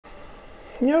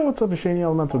Yo, what's up, it's Shiny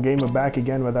Elemental Gamer back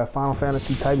again with that Final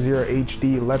Fantasy Type-0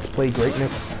 HD Let's Play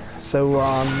Greatness. So,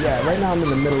 yeah, right now I'm in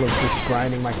the middle of just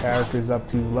grinding my characters up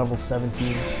to level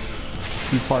 17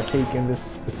 to partake in this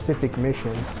specific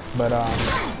mission. But,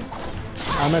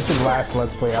 I mentioned last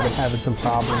Let's Play, I've been having some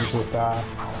problems with,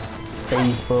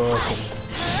 Facebook and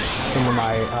some of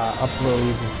my,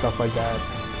 uploads and stuff like that.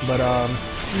 But, I'm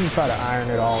gonna try to iron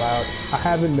it all out. I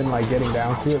haven't been, like, getting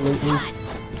down to it lately.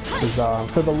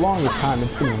 Because for the longest time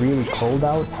it's been really cold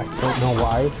out. I don't know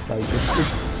why. Like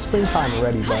it's springtime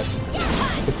already, but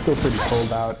it's still pretty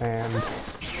cold out, and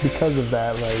because of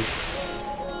that,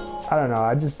 like I don't know,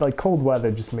 I just like cold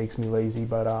weather just makes me lazy.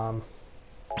 But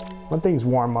when things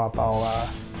warm up, I'll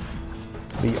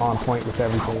be on point with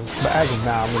everything. But as of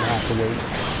now, I'm gonna have to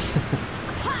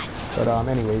wait. But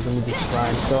anyways, let me just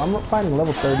grind. So I'm fighting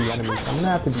level 30 enemies. I'm gonna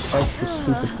have to be extra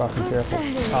stupid fucking careful.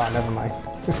 Oh, never mind.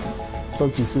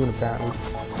 Spoke too soon apparently.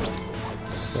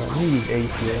 So I'm gonna use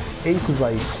Ace here. Ace is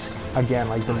like, again,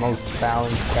 like the most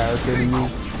balanced character to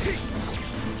use.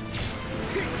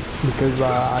 Because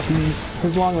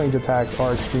his long range attacks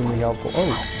are extremely helpful.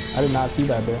 Oh, I did not see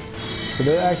that there. So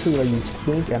they're actually like these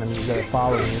stink enemies that are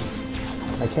following me.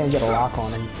 I can't get a lock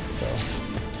on them, so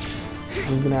I'm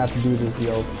just gonna have to do this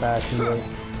the old-fashioned way.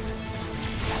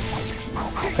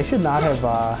 I should not have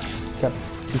kept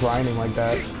grinding like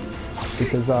that.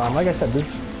 Because, like I said,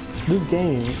 this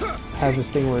game has this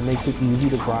thing where it makes it easy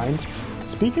to grind.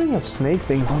 Speaking of snake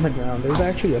things on the ground, there's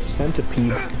actually a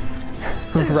centipede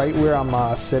right where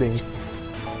I'm sitting.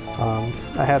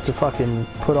 I have to fucking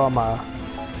put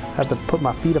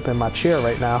my feet up in my chair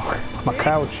right now, my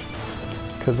couch.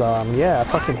 Because, yeah, I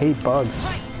fucking hate bugs.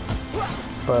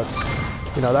 But,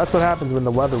 you know, that's what happens when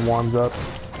the weather warms up.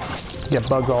 You get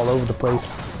bugs all over the place.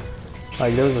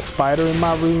 Like, there was a spider in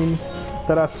my room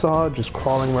that I saw just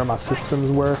crawling where my systems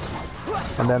were,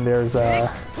 and then there's a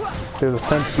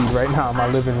centipede right now in my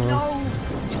living room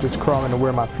just crawling to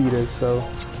where my feet is. So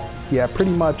yeah,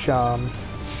 pretty much the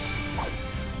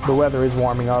weather is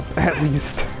warming up, at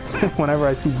least whenever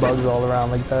I see bugs all around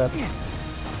like that.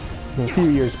 A few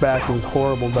years back it was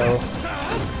horrible though,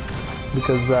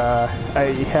 because I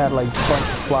had like a bunch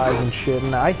of flies and shit,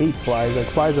 and I hate flies. Like,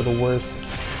 flies are the worst.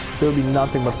 There would be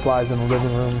nothing but flies in the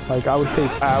living room. Like, I would take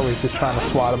hours just trying to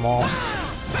swat them all.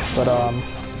 But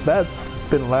that's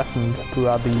been lessened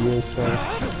throughout the years, so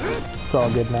it's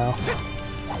all good now.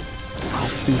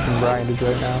 Let's do some grindage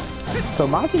right now. So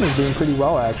Machina is doing pretty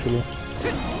well actually.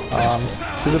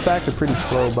 His attacks are pretty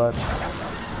slow, but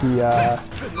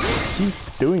he's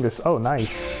doing this. Oh,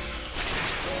 nice.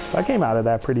 So I came out of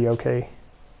that pretty okay.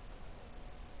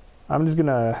 I'm just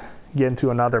gonna get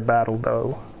into another battle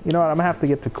though. You know what, I'm gonna have to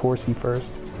get to Corsi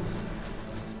first.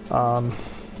 I'm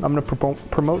gonna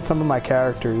promote some of my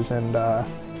characters, and I'm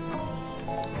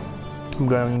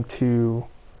going to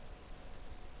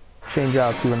change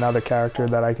out to another character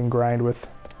that I can grind with.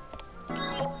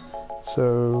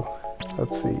 So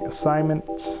let's see, assignment.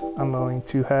 I'm going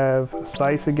to have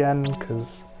Sice again,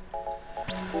 because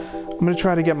I'm gonna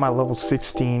try to get my level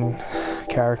 16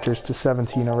 characters to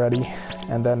 17 already,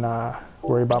 and then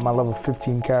worry about my level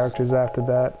 15 characters after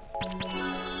that.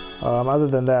 Other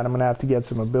than that, I'm gonna have to get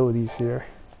some abilities here.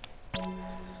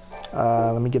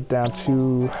 Let me get down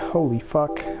to, holy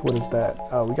fuck, what is that?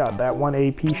 Oh, we got that 1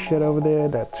 AP shit over there,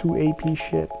 that 2 AP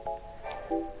shit.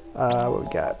 What we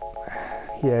got?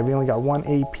 Yeah, we only got 1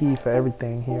 AP for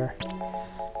everything here.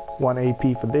 1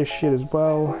 AP for this shit as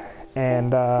well.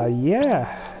 And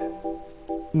yeah,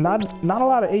 not a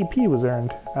lot of AP was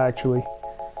earned actually.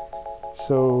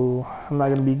 So I'm not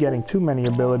gonna be getting too many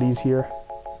abilities here.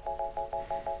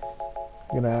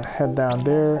 I'm gonna head down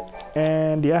there,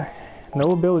 and yeah,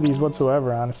 no abilities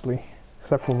whatsoever, honestly,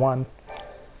 except for one.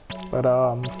 But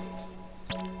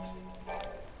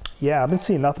yeah, I've been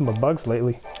seeing nothing but bugs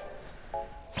lately.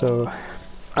 So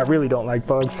I really don't like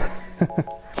bugs.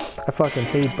 I fucking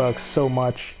hate bugs so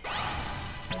much.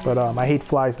 But I hate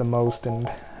flies the most, and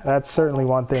that's certainly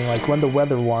one thing. Like, when the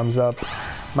weather warms up,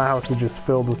 my house is just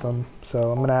filled with them.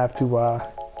 So I'm gonna have to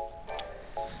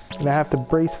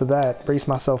brace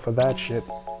myself for that shit.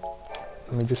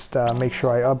 Let me just make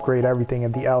sure I upgrade everything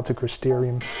at the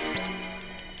Altacrysterium.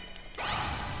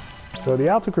 So the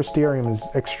Altacrysterium is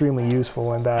extremely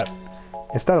useful in that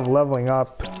instead of leveling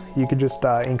up, you could just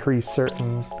increase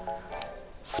certain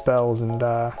spells and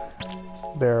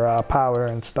their power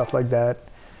and stuff like that.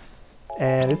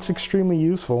 And it's extremely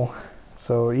useful.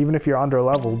 So even if you're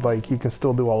under-leveled, like, you can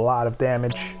still do a lot of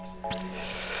damage.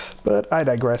 But I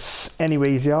digress.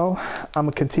 Anyways, y'all, I'm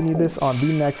gonna continue this on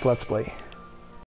the next Let's Play.